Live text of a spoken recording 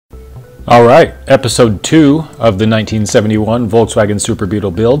All right, episode 2 of the 1971 Volkswagen Super Beetle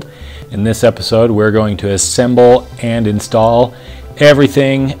build. In this episode, we're going to assemble and install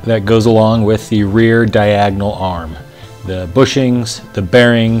everything that goes along with the rear diagonal arm. The bushings, the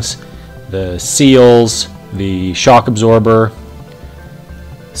bearings, the seals, the shock absorber.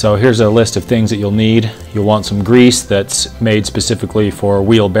 So here's a list of things that you'll need. You'll want some grease that's made specifically for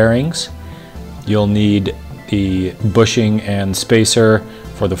wheel bearings. You'll need the bushing and spacer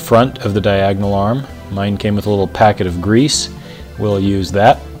for the front of the diagonal arm. Mine came with a little packet of grease. We'll use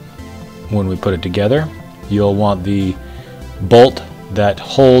that when we put it together. You'll want the bolt that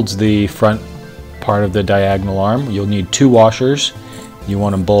holds the front part of the diagonal arm. You'll need 2 washers. You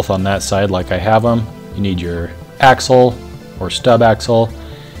want them both on that side like I have them. You need your axle or stub axle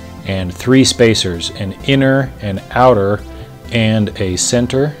and 3 spacers, an inner, an outer, and a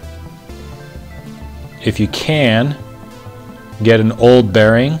center. If you can, get an old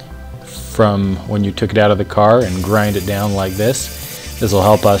bearing from when you took it out of the car and grind it down like this. This will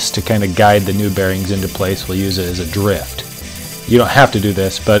help us to kind of guide the new bearings into place. We'll use it as a drift. You don't have to do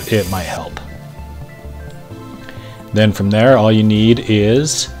this, but it might help. Then from there, all you need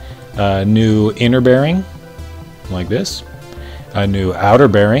is a new inner bearing, like this. A new outer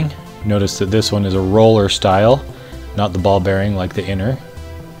bearing. Notice that this one is a roller style, not the ball bearing like the inner.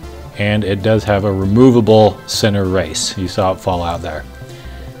 And it does have a removable center race. You saw it fall out there.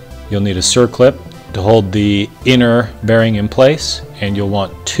 You'll need a circlip to hold the inner bearing in place, and you'll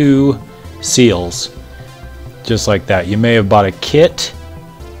want 2 seals, just like that. You may have bought a kit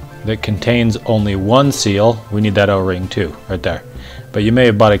that contains only 1 seal. We need that O-ring too, right there. But you may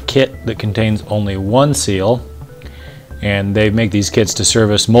have bought a kit that contains only 1 seal, and they make these kits to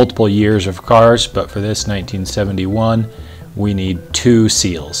service multiple years of cars, but for this 1971, we need 2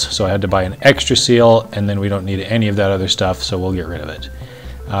 seals. So I had to buy an extra seal, and then we don't need any of that other stuff, so we'll get rid of it.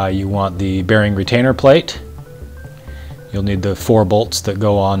 You want the bearing retainer plate. You'll need the 4 bolts that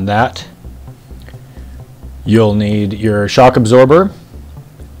go on that. You'll need your shock absorber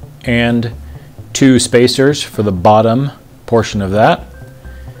and 2 spacers for the bottom portion of that.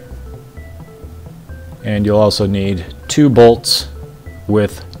 And you'll also need 2 bolts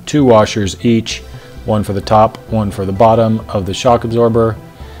with 2 washers each, one for the top, one for the bottom of the shock absorber.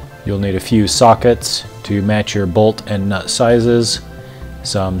 You'll need a few sockets to match your bolt and nut sizes.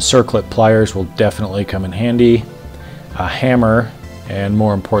 Some circlip pliers will definitely come in handy. A hammer, and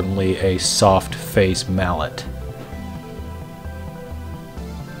more importantly, a soft face mallet.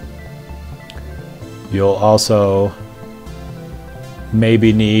 You'll also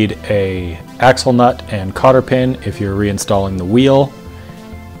maybe need a axle nut and cotter pin if you're reinstalling the wheel.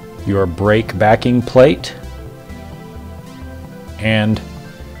 Your brake backing plate, and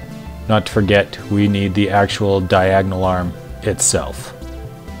not to forget, we need the actual diagonal arm itself.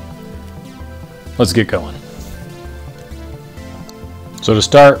 Let's get going. So to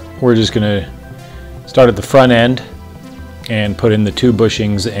start, we're just going to start at the front end and put in the 2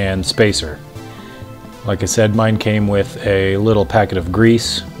 bushings and spacer. Like I said, mine came with a little packet of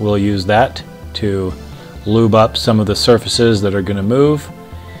grease. We'll use that to lube up some of the surfaces that are going to move.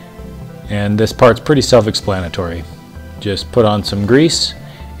 And this part's pretty self-explanatory. Just put on some grease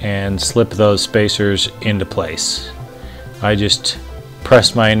and slip those spacers into place. I just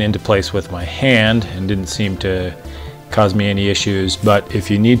pressed mine into place with my hand and didn't seem to cause me any issues, but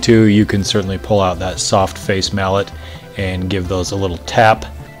if you need to, you can certainly pull out that soft face mallet and give those a little tap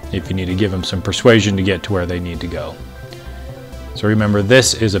if you need to give them some persuasion to get to where they need to go. So remember,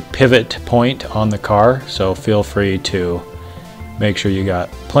 this is a pivot point on the car, so feel free to make sure you got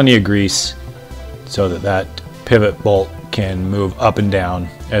plenty of grease so that that pivot bolt can move up and down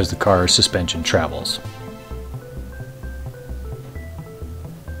as the car's suspension travels.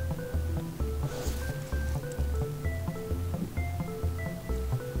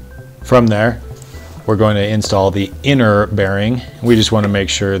 From there, we're going to install the inner bearing. We just want to make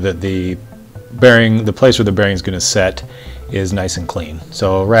sure that the bearing, the place where the bearing is going to set, is nice and clean.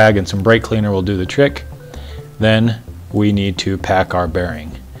 So a rag and some brake cleaner will do the trick. Then we need to pack our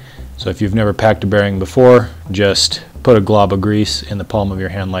bearing. So if you've never packed a bearing before, just put a glob of grease in the palm of your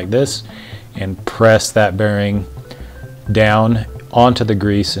hand like this and press that bearing down onto the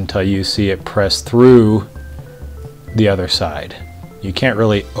grease until you see it press through the other side. You can't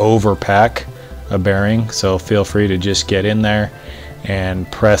really overpack a bearing, so feel free to just get in there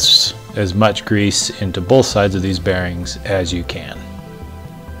and press as much grease into both sides of these bearings as you can.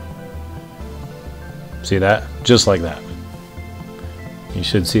 See that? Just like that. You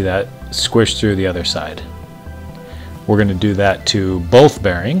should see that squish through the other side. We're going to do that to both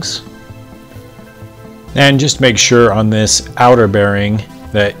bearings. And just make sure on this outer bearing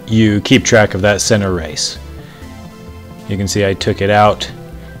that you keep track of that center race. You can see I took it out,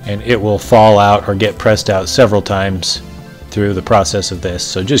 and it will fall out or get pressed out several times through the process of this,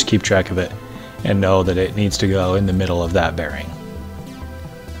 so just keep track of it and know that it needs to go in the middle of that bearing.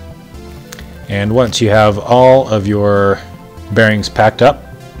 And once you have all of your bearings packed up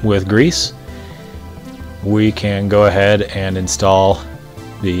with grease, we can go ahead and install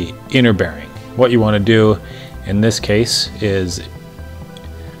the inner bearing. What you want to do in this case is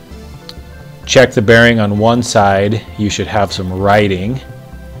check the bearing on one side. You should have some writing.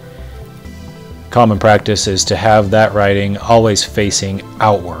 Common practice is to have that writing always facing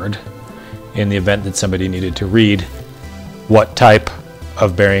outward in the event that somebody needed to read what type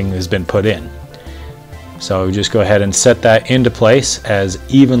of bearing has been put in. So just go ahead and set that into place as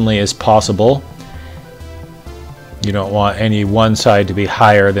evenly as possible. You don't want any one side to be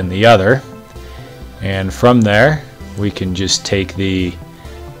higher than the other. And from there, we can just take the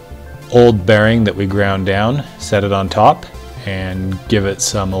old bearing that we ground down, set it on top, and give it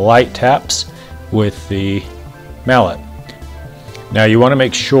some light taps with the mallet. Now you want to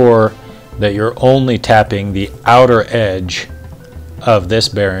make sure that you're only tapping the outer edge of this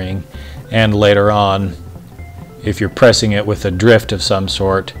bearing, and later on, if you're pressing it with a drift of some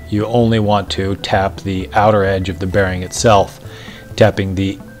sort, you only want to tap the outer edge of the bearing itself. Tapping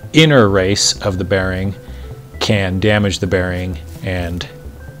the inner race of the bearing can damage the bearing, and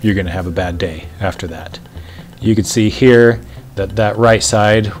you're going to have a bad day after that. You can see here that that right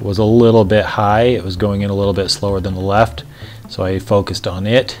side was a little bit high. It was going in a little bit slower than the left, so I focused on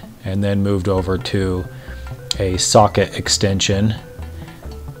it and then moved over to a socket extension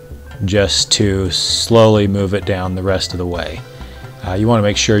just to slowly move it down the rest of the way. You want to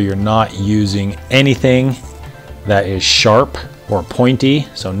make sure you're not using anything that is sharp or pointy,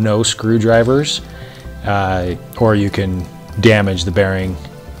 so no screwdrivers, or you can damage the bearing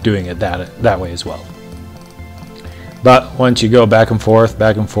doing it that way as well. But once you go back and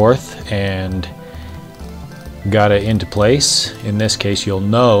forth and got it into place, in this case you'll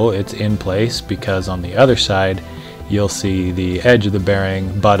know it's in place because on the other side you'll see the edge of the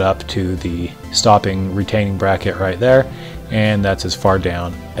bearing butt up to the stopping retaining bracket right there, and that's as far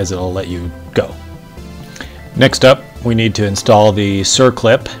down as it'll let you go. Next up, we need to install the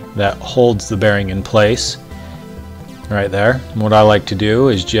circlip that holds the bearing in place right there. And what I like to do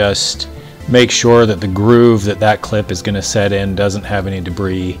is just make sure that the groove that clip is going to set in doesn't have any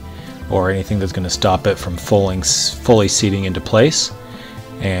debris or anything that's going to stop it from fully seating into place.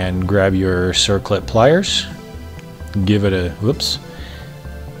 And grab your circlip pliers, give it a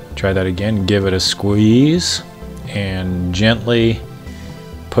give it a squeeze and gently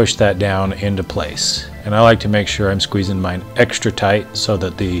push that down into place. And I like to make sure I'm squeezing mine extra tight so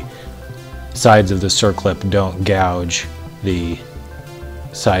that the sides of the circlip don't gouge the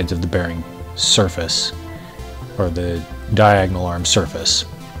sides of the bearing surface or the diagonal arm surface.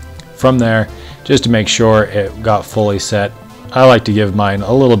 From there, just to make sure it got fully set, I like to give mine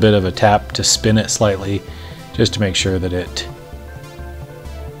a little bit of a tap to spin it slightly just to make sure that it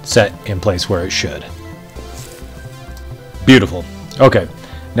set in place where it should. Beautiful. Okay,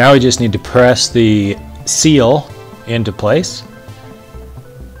 now we just need to press the seal into place.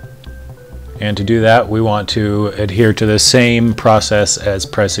 And to do that, we want to adhere to the same process as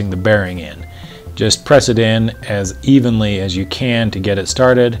pressing the bearing in. Just press it in as evenly as you can to get it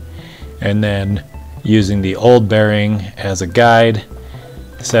started, and then using the old bearing as a guide,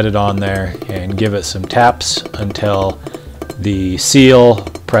 set it on there and give it some taps until the seal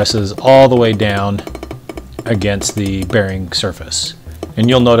presses all the way down against the bearing surface. And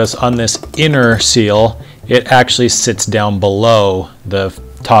you'll notice on this inner seal, it actually sits down below the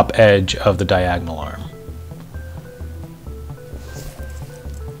top edge of the diagonal arm.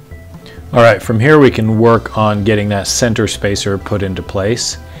 Alright, from here we can work on getting that center spacer put into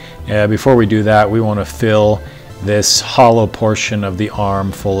place. Before we do that, we want to fill this hollow portion of the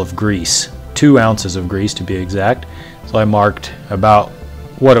arm full of grease. 2 ounces of grease to be exact. So I marked about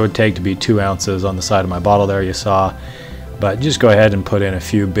what it would take to be 2 ounces on the side of my bottle there, you saw. But just go ahead and put in a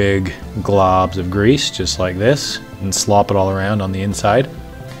few big globs of grease just like this and slop it all around on the inside.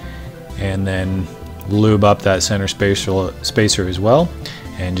 And then lube up that center spacer as well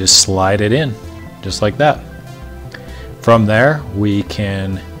and just slide it in just like that. From there we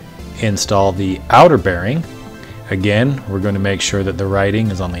can install the outer bearing. Again, we're going to make sure that the writing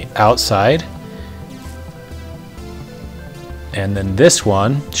is on the outside. And then this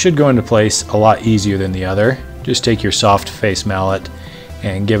one should go into place a lot easier than the other. Just take your soft face mallet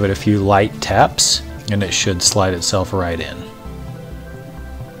and give it a few light taps and it should slide itself right in.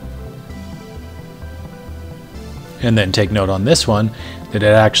 And then take note on this one that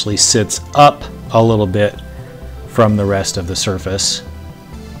it actually sits up a little bit from the rest of the surface.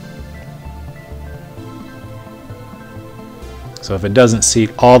 So if it doesn't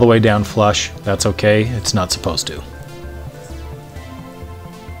seat all the way down flush, that's okay. It's not supposed to.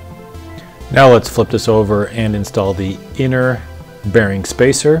 Now let's flip this over and install the inner bearing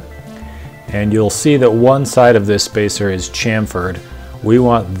spacer. And you'll see that one side of this spacer is chamfered. We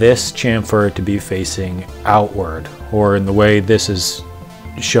want this chamfer to be facing outward, or in the way this is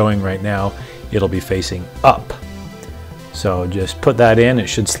showing right now, it'll be facing up. So just put that in. It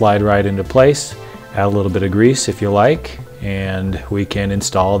should slide right into place. Add a little bit of grease if you like, and we can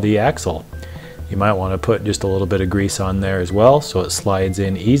install the axle. You might want to put just a little bit of grease on there as well so it slides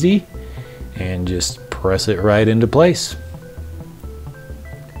in easy, and just press it right into place.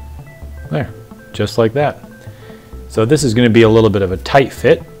 There, just like that. So this is going to be a little bit of a tight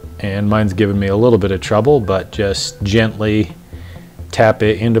fit, and mine's giving me a little bit of trouble, but just gently tap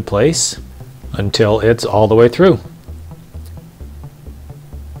it into place until it's all the way through.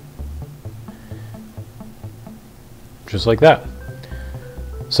 Just like that.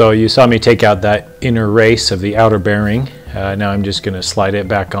 So you saw me take out that inner race of the outer bearing. Now I'm just going to slide it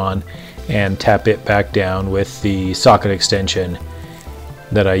back on and tap it back down with the socket extension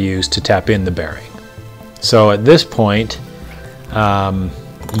that I used to tap in the bearing. So at this point,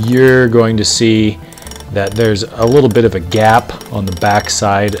 you're going to see that there's a little bit of a gap on the back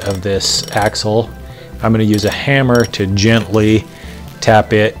side of this axle. I'm going to use a hammer to gently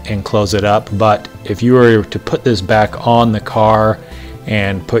tap it and close it up, but if you were to put this back on the car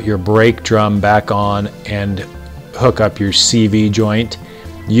and put your brake drum back on and hook up your CV joint,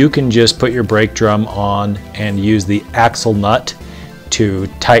 you can just put your brake drum on and use the axle nut to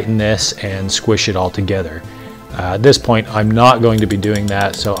tighten this and squish it all together. At this point I'm not going to be doing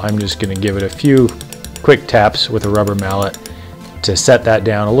that, so I'm just going to give it a few quick taps with a rubber mallet to set that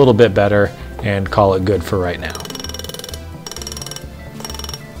down a little bit better and call it good for right now.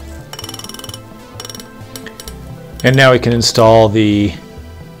 And now we can install the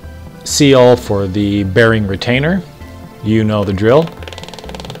seal for the bearing retainer. You know the drill.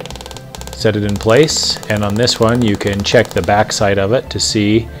 Set it in place, and on this one you can check the back side of it to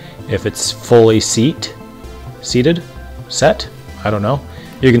see if it's fully set. I don't know.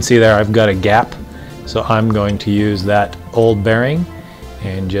 You can see there I've got a gap, so I'm going to use that old bearing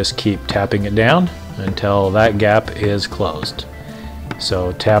and just keep tapping it down until that gap is closed.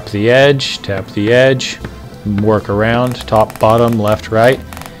 So tap the edge, work around, top, bottom, left, right,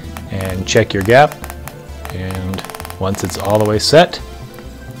 and check your gap, and once it's all the way set,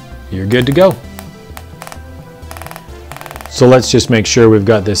 you're good to go. So let's just make sure we've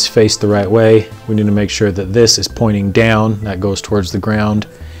got this faced the right way. We need to make sure that this is pointing down, that goes towards the ground.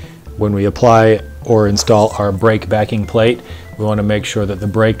 When we apply or install our brake backing plate, we want to make sure that the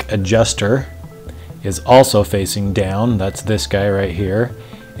brake adjuster is also facing down. That's this guy right here.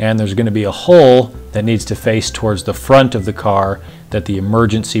 And there's going to be a hole that needs to face towards the front of the car that the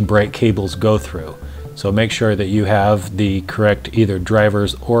emergency brake cables go through. So make sure that you have the correct either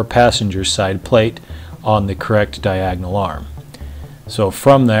driver's or passenger's side plate on the correct diagonal arm. So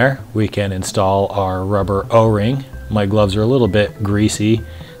from there we can install our rubber O-ring. My gloves are a little bit greasy,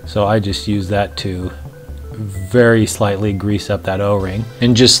 so I just use that to very slightly grease up that O-ring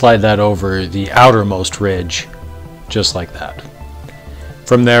and just slide that over the outermost ridge, just like that.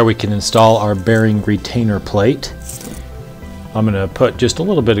 From there we can install our bearing retainer plate. I'm going to put just a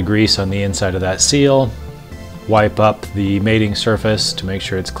little bit of grease on the inside of that seal, wipe up the mating surface to make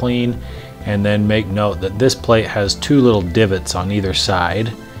sure it's clean, and then make note that this plate has two little divots on either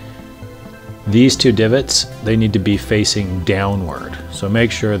side. These two divots, they need to be facing downward. So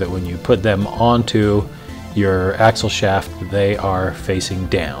make sure that when you put them onto your axle shaft, they are facing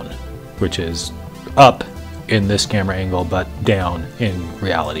down, which is up in this camera angle, but down in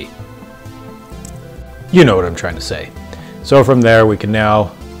reality. You know what I'm trying to say. So from there we can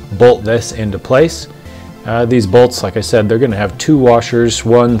now bolt this into place. These bolts, like I said, they're going to have two washers,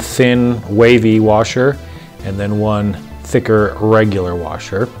 one thin wavy washer and then one thicker regular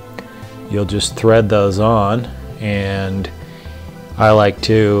washer. You'll just thread those on, and I like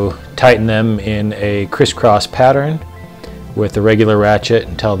to tighten them in a crisscross pattern with the regular ratchet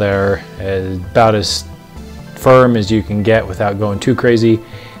until they're about as firm as you can get without going too crazy,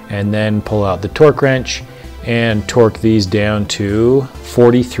 and then pull out the torque wrench and torque these down to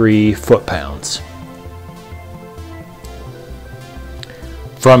 43 foot-pounds.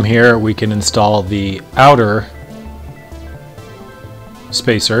 From here we can install the outer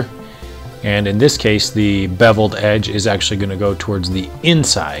spacer, and in this case the beveled edge is actually going to go towards the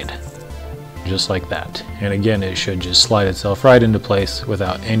inside just like that. And again, it should just slide itself right into place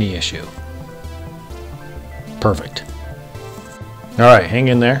without any issue. Perfect. All right, hang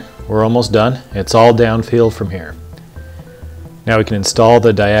in there. We're almost done. It's all downfield from here. Now we can install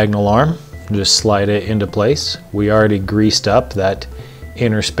the diagonal arm. Just slide it into place. We already greased up that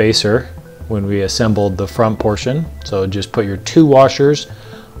inner spacer when we assembled the front portion. So just put your 2 washers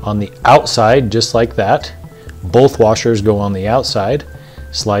on the outside, just like that. Both washers go on the outside.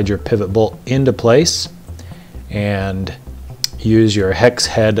 Slide your pivot bolt into place and use your hex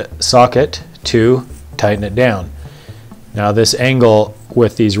head socket to tighten it down. Now this angle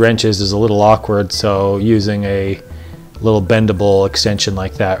with these wrenches is a little awkward, so using a little bendable extension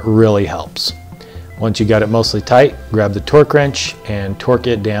like that really helps. Once you got it mostly tight, grab the torque wrench and torque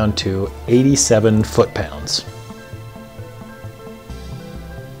it down to 87 foot-pounds.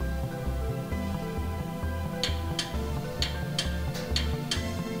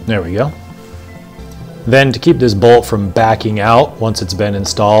 There we go. Then to keep this bolt from backing out once it's been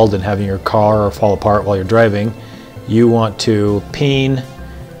installed and having your car fall apart while you're driving, you want to pin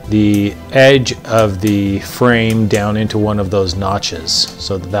the edge of the frame down into one of those notches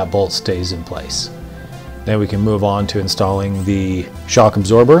so that that bolt stays in place. Then we can move on to installing the shock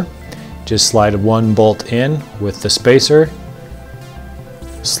absorber. Just slide 1 bolt in with the spacer,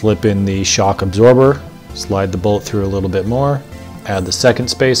 slip in the shock absorber, slide the bolt through a little bit more, add the second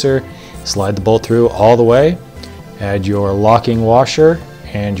spacer, slide the bolt through all the way, add your locking washer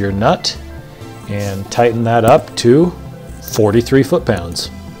and your nut, and tighten that up to 43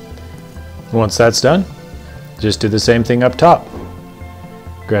 foot-pounds. Once that's done, just do the same thing up top.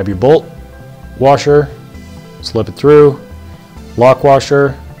 Grab your bolt, washer, slip it through, lock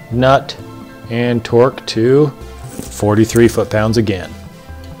washer, nut, and torque to 43 foot-pounds again.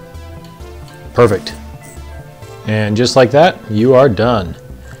 Perfect. And just like that, you are done.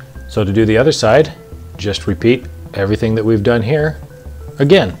 So to do the other side, just repeat everything that we've done here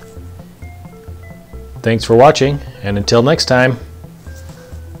again. Thanks for watching, and until next time.